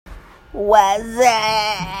What's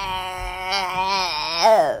up,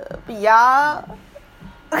 y'all?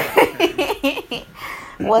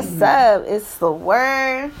 What's up? It's the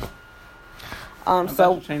word. I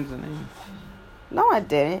thought you changed the name. No, I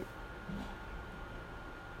didn't.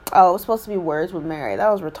 Oh, it was supposed to be Words with Mary. That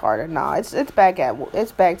was retarded. No, it's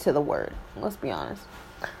back to the word. Let's be honest.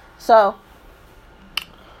 So,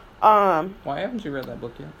 why haven't you read that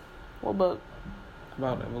book yet? what book?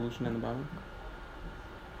 About evolution in the Bible.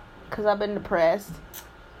 Because I've been depressed.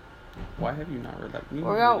 Why have you not read that? We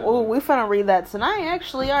finna read that tonight,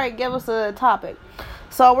 actually. Alright, give us a topic.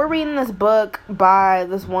 So, we're reading this book by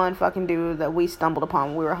this one fucking dude that we stumbled upon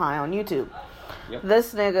when we were high on YouTube. Yep.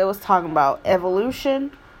 This nigga was talking about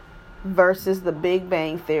evolution versus the Big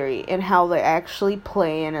Bang Theory and how they actually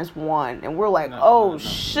play in as one. And we're like,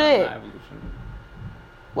 shit. Not evolution.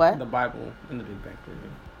 What? The Bible and the Big Bang Theory.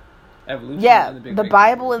 Evolution. Yeah, and the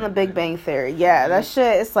Bible and the Big Bang Theory. Yeah, that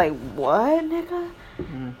shit, it's like, what, nigga?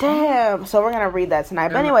 Mm-hmm. Damn. So we're going to read that tonight.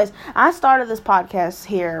 But anyways, I started this podcast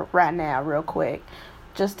here right now real quick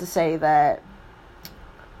just to say that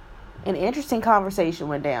an interesting conversation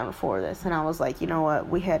went down before this. And I was like, you know what?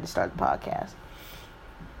 We had to start the podcast.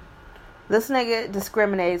 This nigga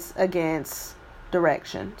discriminates against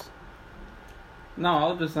directions. No, I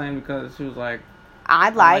was just saying because she was like, I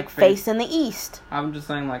like facing the east. I'm just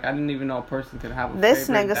saying, like, I didn't even know a person could have a this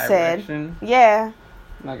favorite nigga direction. Said, yeah.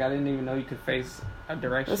 Like, I didn't even know you could face a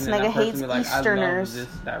direction This and nigga that person hates be like, Easterners. I love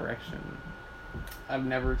this direction. I've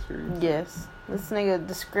never experienced Yes. This nigga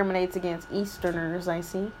discriminates against Easterners, I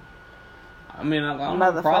see. I mean, I don't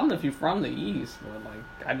have a problem if you're from the East, but, like,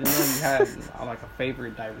 I didn't know you had, like, a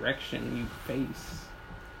favorite direction you face.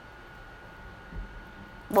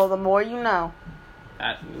 Well, the more you know.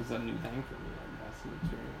 That was a new thing for me. That's an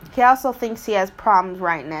experience. He also thinks he has problems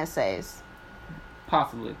writing essays.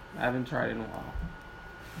 Possibly. I haven't tried it in a while.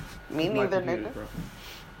 Me neither, nigga.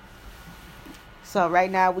 So,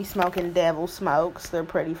 right now, we smoking Devil Smokes. They're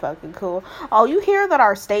pretty fucking cool. Oh, you hear that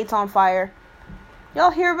our state's on fire?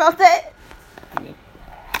 Y'all hear about that? Yeah.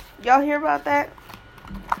 Y'all hear about that?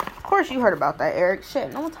 Of course you heard about that, Eric.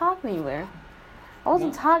 Shit, no one talking to you there. I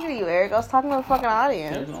wasn't talking to you, Eric. I was talking to the fucking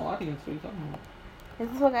audience. There's no audience. What are you talking about?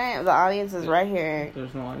 It's the fucking the audience is right here, Eric.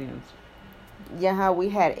 There's no audience. Yeah, how we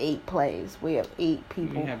had 8 plays. We have 8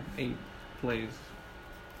 people. We have 8 plays.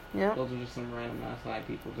 Yeah. Those are just some random ass high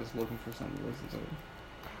people just looking for something to listen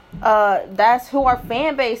to. That's who our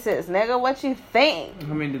fan base is, nigga. What you think?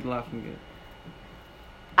 How many did the last one get?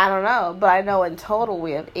 I don't know, but I know in total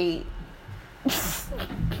we have 8.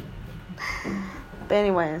 But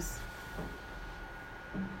anyways,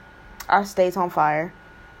 our state's on fire.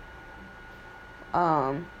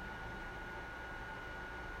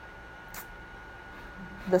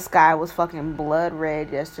 The sky was fucking blood red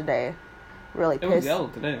yesterday. It was yellow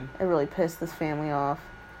today. It really pissed this family off.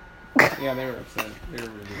 Yeah, they were upset. They were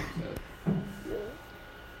really upset.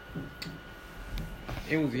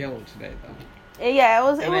 It was yellow today, though. Yeah, it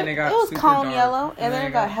was calm dark. yellow, and then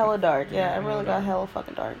it got hella dark. Yeah, it really got hella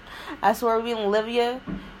fucking dark. I swear, we've been living.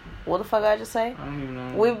 What the fuck did I just say? I don't even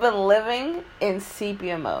know. We've been living in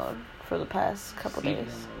sepia mode for the past couple days.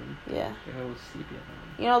 Mode. Yeah. The hell was sepia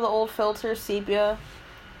mode? You know the old filter sepia,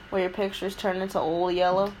 where your pictures turn into old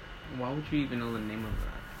yellow. Why would you even know the name of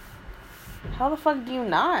that? How the fuck do you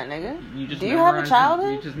not, nigga? Do you have a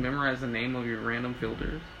childhood? You just memorize the name of your random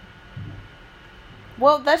filters.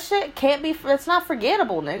 Well, that shit can't be. It's not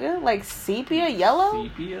forgettable, nigga. Like sepia yellow.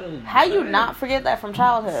 Sepia. How you not forget that from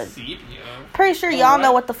childhood? Sepia. Pretty sure y'all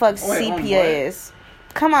know what the fuck sepia is.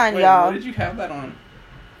 Come on, y'all. What did you have that on?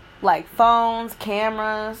 Like phones,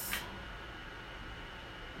 cameras.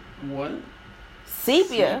 What?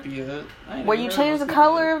 Sepia. Where you change the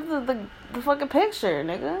color of the fucking picture,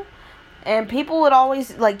 nigga. And people would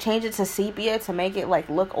always like change it to sepia to make it like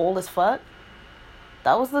look old as fuck.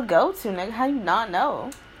 That was the go-to, nigga. How you not know?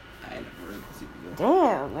 I never heard of sepia.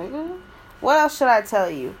 Damn, nigga. What else should I tell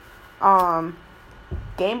you?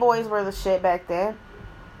 Game Boys were the shit back then.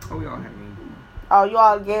 Oh, we all had Game Boy. Oh, you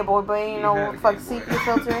all Game Boy, but you know what fuck sepia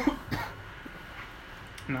filter?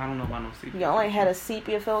 No, I don't know about no sepia. You only had a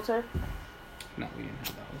sepia filter? No, we didn't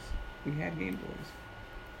have those. We had Game Boys.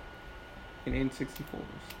 And N64s.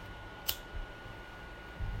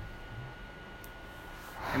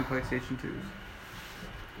 And PlayStation 2s.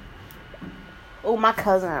 Oh, my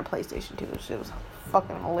cousin had a PlayStation 2. Shit was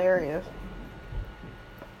fucking hilarious.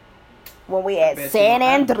 When we had San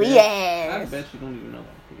Andreas. I bet you don't even know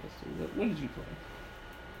about PS2. What did you play?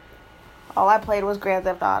 All I played was Grand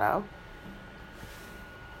Theft Auto.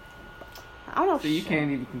 I don't know. So you can't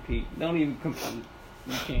even compete. Don't even compete.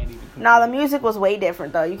 You can't even compete. No, the music was way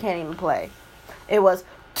different, though. You can't even play. It was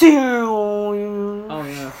Oh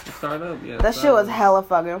yeah, start up. Yeah, that shit was hella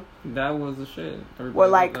fucking. That was the shit. We're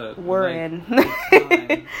like, we're in.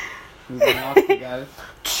 Guys.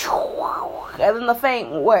 And then the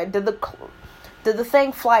thing, what did the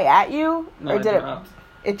thing fly at you, no, or did dropped.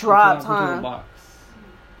 It dropped, Into huh? the box.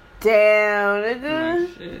 Damn, nigga. Like,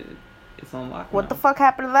 shit. It's unlocked. What now. the fuck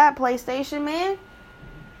happened to that PlayStation, man?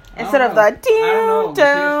 I Instead of the don't know. PS5 is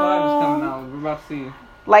coming out. We're about to see.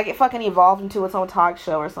 Like it fucking evolved into its own talk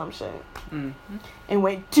show or some shit. Mm-hmm. And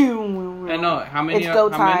went doom. I know how many. It's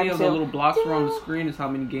go how time many of too. the little blocks were on the screen is how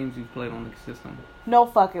many games you've played on the system. No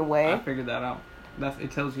fucking way. I figured that out.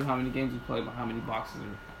 It tells you how many games you played by how many boxes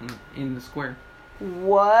are in the square.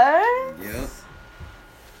 What? Yep.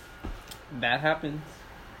 That happens.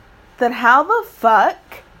 Then how the fuck?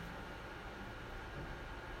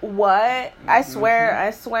 What? I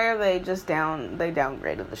swear they just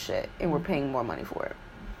downgraded the shit and we're paying more money for it.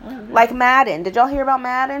 Like Madden. Did y'all hear about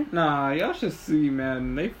Madden? Nah, y'all should see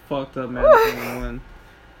Madden. They fucked up Madden 21.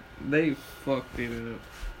 They fucked it up.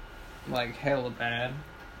 Like hella bad.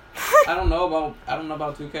 I don't know about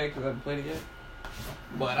 2K because I haven't played it yet.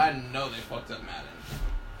 But I know they fucked up Madden.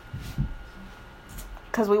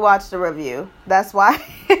 Because we watched the review. That's why.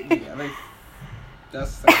 Yeah,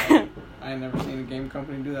 that's sad. I ain't never seen a game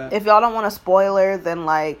company do that. If y'all don't want a spoiler, then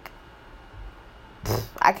like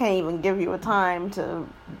I can't even give you a time to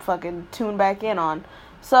fucking tune back in on.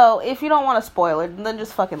 So if you don't want a spoiler, then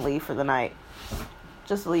just fucking leave for the night.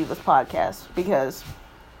 Just leave this podcast because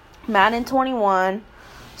Madden 21,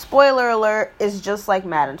 spoiler alert, is just like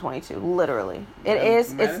Madden 22. Literally,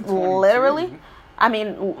 it's literally. I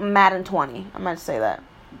mean Madden 20. I meant to say that.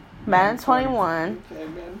 Madden 21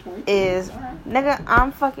 is nigga.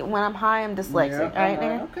 I'm fucking when I'm high. I'm dyslexic. Alright,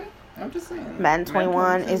 nigga. Okay, I'm just saying. Madden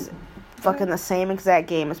 21 is fucking the same exact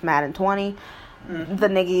game as Madden 20. Mm-hmm. The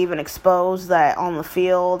nigga even exposed that on the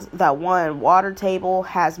field, that one water table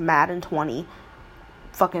has Madden 20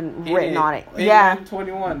 fucking written on it. Yeah. Madden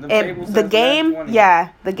 21. The game, yeah.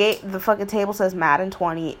 The fucking table says Madden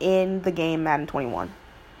 20 in the game Madden 21.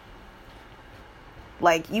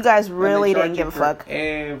 Like, you guys really didn't give a fuck.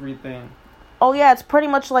 Everything. Oh, yeah, it's pretty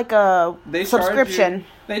much like a subscription.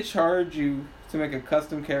 They charge you to make a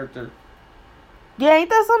custom character. Yeah, ain't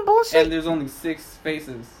that some bullshit? And there's only 6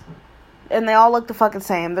 faces. And they all look the fucking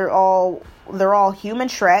same. They're all human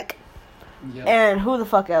Shrek. Yep. And who the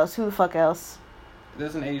fuck else?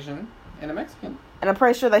 There's an Asian and a Mexican. And I'm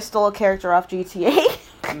pretty sure they stole a character off GTA.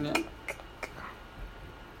 Yeah.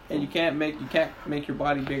 And you can't make your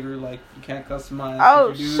body bigger, like you can't customize.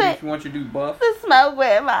 Oh shit! If you want your dude buff. The smoke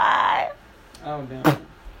went by. Oh damn!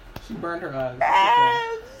 She burned her eyes.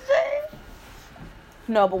 Shit.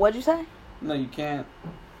 No, but what'd you say? No, you can't.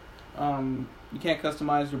 You can't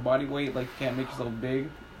customize your body weight. Like you can't make yourself big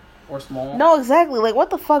or small. No, exactly. Like what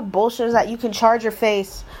the fuck bullshit is that? You can charge your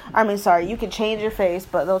face. You can change your face,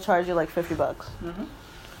 but they'll charge you like $50 mm-hmm.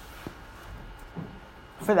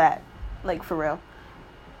 for that. Like for real.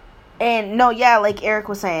 And no, yeah, like Eric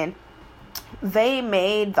was saying, they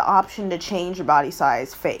made the option to change your body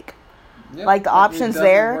size fake. Yep, like the option's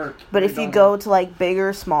there, work. But if you go to like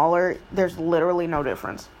bigger, smaller, there's literally no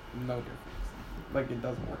difference. No difference. Like it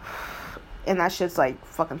doesn't work. And that shit's like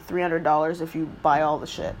fucking $300 if you buy all the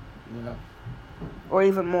shit. Yeah. Or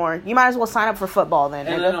even more. You might as well sign up for football then.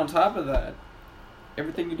 And then on top of that,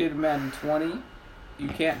 everything you did in Madden 20, you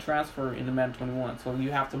can't transfer into Madden 21. So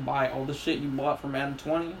you have to buy all the shit you bought for Madden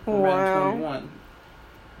 20 for Madden 21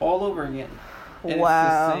 all over again. And it's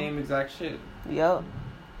the same exact shit. Yup.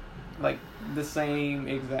 Like, the same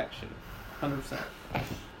exact shit. 100%.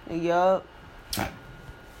 Yup.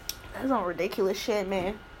 That's some ridiculous shit,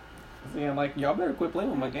 man. Yeah, like, y'all better quit playing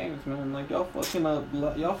with my games, man. Like, y'all fucked up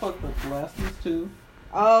the last ones too.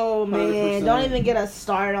 Oh, man. 100%. Don't even get us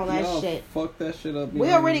started on that shit. Fuck that shit up.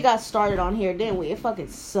 We already got started on here, didn't we? It fucking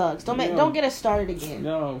sucks. Don't get us started again.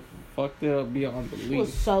 No, fucked it up beyond belief. It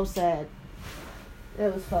was so sad.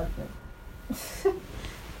 It was fucked up.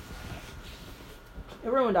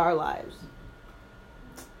 It ruined our lives.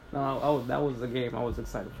 No, that was the game I was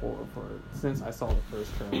excited for since I saw the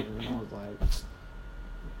first trailer, and I was like,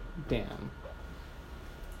 damn.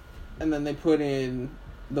 And then they put in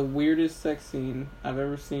the weirdest sex scene I've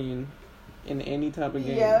ever seen in any type of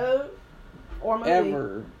game. Yeah. Or movie.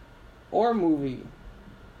 Ever. Or movie.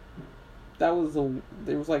 There was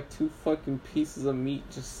like 2 fucking pieces of meat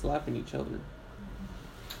just slapping each other.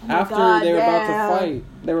 After God, they were about damn. to fight,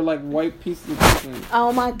 they were like white pieces of chicken.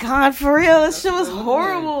 Oh my God, for real, this shit was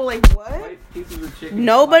horrible. Like what? White pieces of chicken.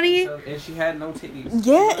 Nobody. And she had no titties.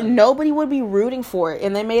 Yeah, nobody would be rooting for it,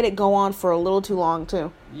 and they made it go on for a little too long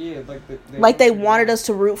too. Yeah, They wanted us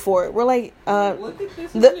to root for it. We're like, look at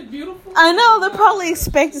this, isn't it beautiful? I know, they're probably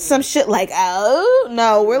expecting some shit like, oh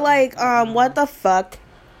no, we're like, what the fuck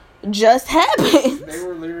just happened? They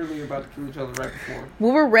were literally about to kill each other right before. We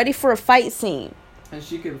were ready for a fight scene. And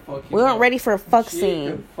she could fuck him We weren't up. ready for a fuck She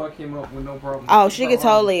scene. could fuck him up with no problem. Oh, she could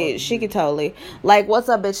totally. Like, what's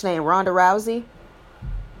that bitch name? Ronda Rousey?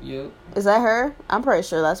 Yep. Is that her? I'm pretty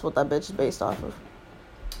sure that's what that bitch is based off of.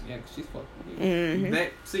 Yeah, 'cause she's fucking.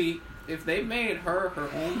 Mm-hmm. See, if they made her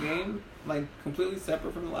own game, like completely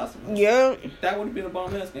separate from the last one, Yeah. that would have been a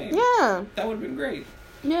bomb ass game. Yeah. That would have been great.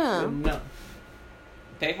 Yeah. But no.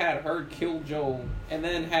 They had her kill Joel and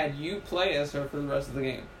then had you play as her for the rest of the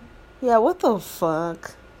game. Yeah, what the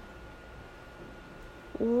fuck?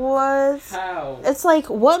 What? How? It's like,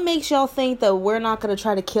 what makes y'all think that we're not gonna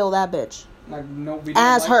try to kill that bitch? Like, no, we don't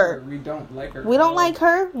As like her. We don't like her. We don't like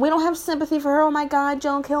her. We don't have sympathy for her. Oh my God,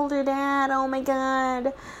 Joan killed her dad. Oh my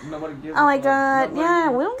God. Nobody gives Oh my a fuck. God. Nobody Yeah,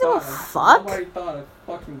 we don't give a fuck. Nobody thought a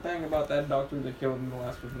fucking thing about that doctor that killed him in the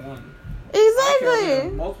last one. I killed Exactly.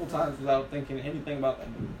 him multiple times without thinking anything about that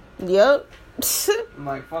dude. Yep. I'm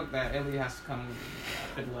like, fuck that. Ellie has to come.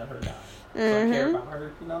 I couldn't let her die. So I care about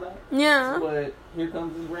her. You know that? Yeah. But here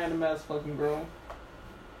comes this random ass fucking girl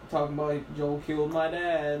talking about Joel killed my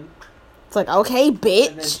dad. It's like, okay, And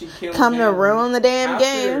then bitch. she kills Come to him ruin the damn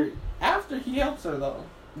game. After he helps her though,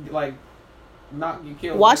 like not get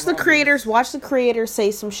killed. Watch the creators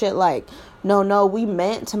say some shit like, no, we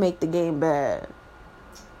meant to make the game bad.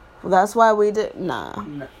 That's why we did. Nah.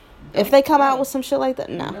 No. If they come out with some shit like that,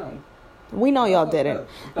 nah. No. We know y'all didn't.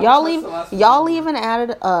 Don't Y'all even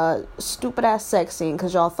added a stupid ass sex scene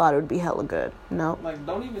because y'all thought it would be hella good. No. Like,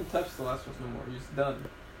 don't even touch The Last of Us no more. You're just done.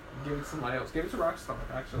 Give it to somebody else. Give it to Rockstar,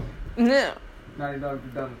 actually. Yeah. Now you're done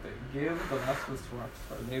with it. Give The Last of Us to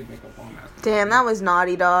Rockstar. They make a bomb ass. Damn, that was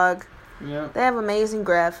Naughty Dog. Yeah. They have amazing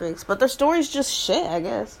graphics, but their story's just shit, I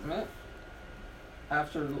guess. Yeah.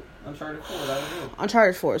 After Uncharted 4, that was it.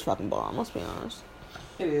 Uncharted 4 is fucking bomb, let's be honest.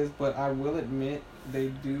 It is, but I will admit they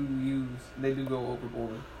do go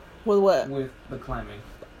overboard With what? with the climbing.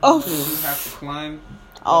 Oh. You have to climb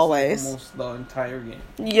Always. almost the entire game.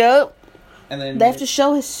 Yep. And then They have to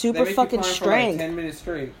show his they super make fucking you climb strength. for like 10 minutes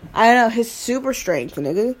straight. I know, his super strength,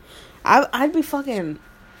 nigga. I'd be fucking...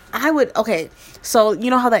 I would... Okay, so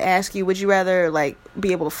you know how they ask you, would you rather, like,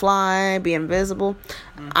 be able to fly, be invisible?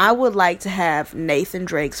 Mm-hmm. I would like to have Nathan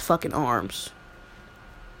Drake's fucking arms.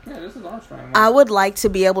 Yeah, this is Armstrong. I would like to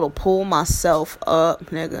be able to pull myself up,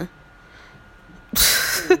 nigga.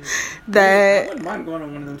 I wouldn't mind going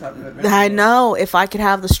on one of them type of adventures. I know, if I could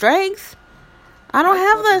have the strength. I don't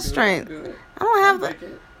have that strength. I don't have that.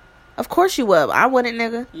 Of course you would. I wouldn't,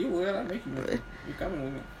 nigga. You would. I'd make you with it. You're coming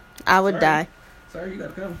with me. I would die. Sorry, you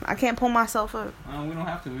gotta come. I can't pull myself up. We don't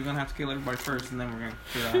have to. We're gonna have to kill everybody first, and then we're gonna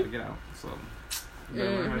figure out how to get out. So, you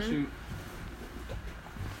better learn how to shoot.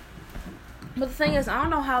 But the thing is, I don't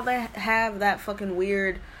know how they have that fucking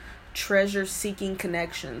weird treasure-seeking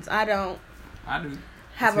connections. I don't. I do.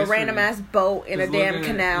 Have a random ass boat in a damn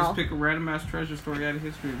canal. Just pick a random ass treasure story out of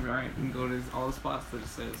history, right? And go to all the spots that it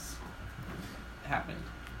says happened.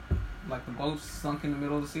 Like the boats sunk in the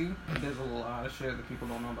middle of the sea. There's a lot of shit that people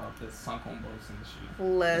don't know about that sunk on boats in the sea.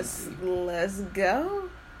 Let's go.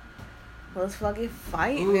 Let's fucking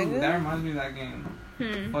fight, Ooh, nigga. that reminds me of that game.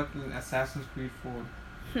 Fucking Assassin's Creed 4.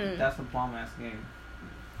 That's a bomb ass game.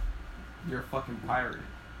 You're a fucking pirate.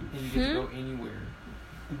 And you get to go anywhere.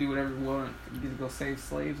 You do whatever you want. You get to go save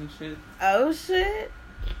slaves and shit. Oh shit.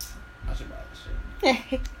 I should buy that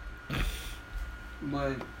shit.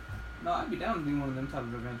 But no, I'd be down to do one of them type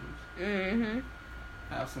of adventures.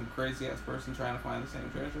 Have some crazy ass person trying to find the same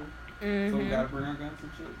treasure. So we gotta bring our guns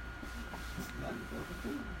and shit. That'd be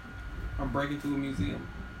fucking cool. Or break into a museum.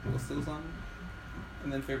 Go steal something.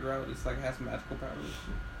 And then figure out it's like it has some magical powers.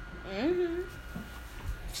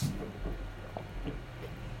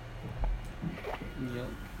 Yep,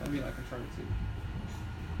 that'd be like Uncharted 2.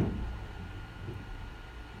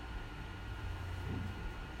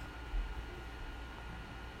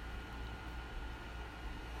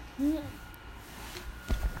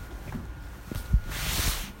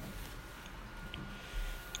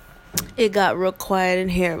 It got real quiet in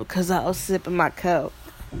here because I was sipping my Coke.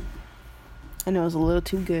 And it was a little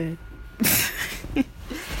too good.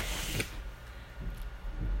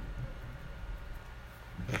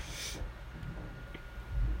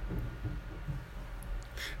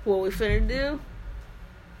 What we finna do?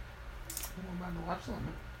 I'm about to watch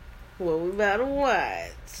something. What we about to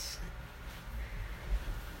watch?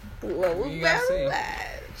 What we about to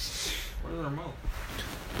watch? Where's the remote?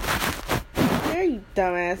 There, you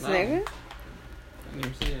dumbass nigga. I didn't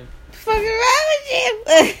even see it. Fucking wrong with you?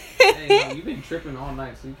 Hey, no, you've been tripping all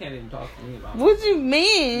night, so you can't even talk to me about it. What you You've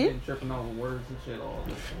mean? been tripping over words and shit all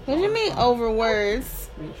this. What do you mean over words?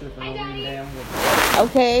 You been tripping over your damn words.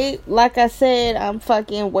 Okay, like I said, I'm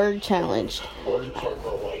fucking word challenged. Word check.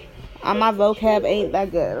 My vocab ain't that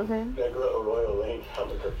good, okay?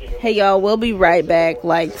 Hey, y'all, we'll be right back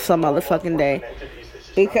like some motherfucking day.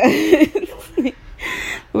 Because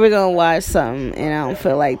we're gonna watch something, and I don't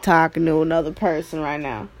feel like talking to another person right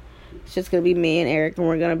now. It's just gonna be me and Eric, and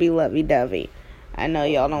we're gonna be lovey-dovey. I know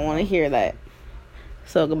y'all don't want to hear that.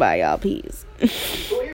 So, goodbye, y'all. Peace.